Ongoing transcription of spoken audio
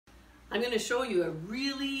I'm going to show you a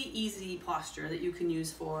really easy posture that you can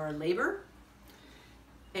use for labor,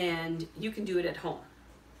 and you can do it at home.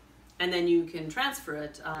 And then you can transfer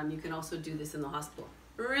it. You can also do this in the hospital.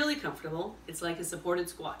 Really comfortable. It's like a supported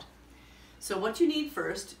squat. So what you need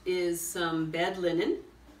first is some bed linen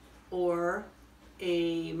or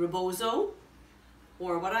a rebozo,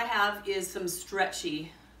 or what I have is some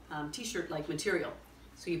stretchy t-shirt-like material.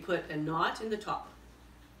 So you put a knot in the top.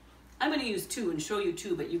 I'm going to use two and show you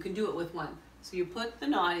two, but you can do it with one. So you put the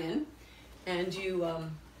knot in and you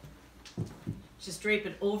just drape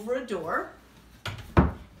it over a door.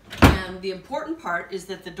 And the important part is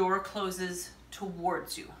that the door closes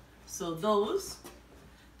towards you. So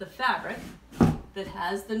the fabric that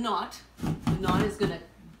has the knot is going to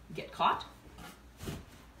get caught,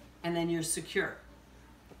 and then you're secure.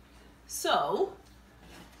 So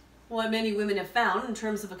what many women have found in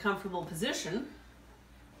terms of a comfortable position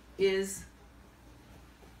is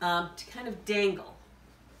to kind of dangle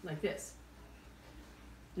like this.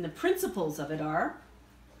 And the principles of it are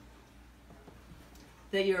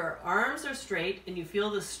that your arms are straight and you feel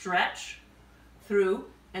the stretch through,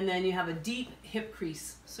 and then you have a deep hip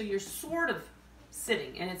crease. So you're sort of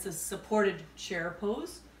sitting, and it's a supported chair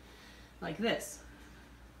pose like this.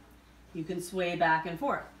 You can sway back and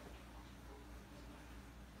forth.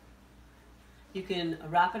 You can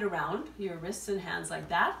wrap it around your wrists and hands like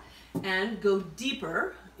that and go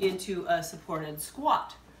deeper into a supported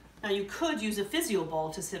squat. Now you could use a physio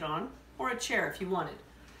ball to sit on, or a chair if you wanted.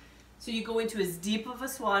 So you go into as deep of a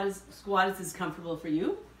squat as is comfortable for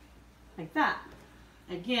you, like that.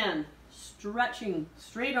 Again, stretching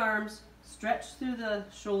straight arms, stretch through the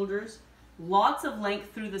shoulders, lots of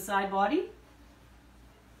length through the side body,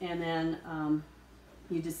 and then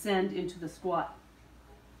you descend into the squat.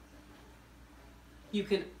 You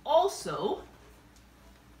can also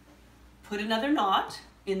put another knot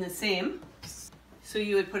in the same. So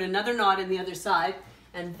you would put another knot in the other side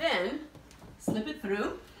and then slip it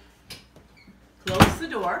through, close the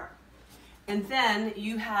door, and then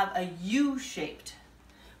you have a U-shaped,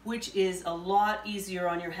 which is a lot easier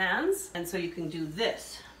on your hands. And so you can do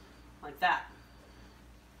this, like that.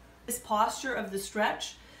 This posture of the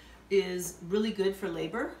stretch is really good for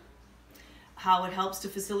labor. How it helps to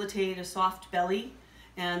facilitate a soft belly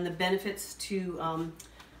and the benefits to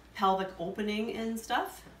pelvic opening and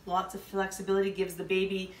stuff. Lots of flexibility, gives the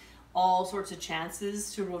baby all sorts of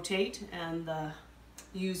chances to rotate, and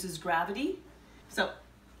uses gravity. So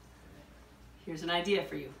here's an idea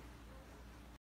for you.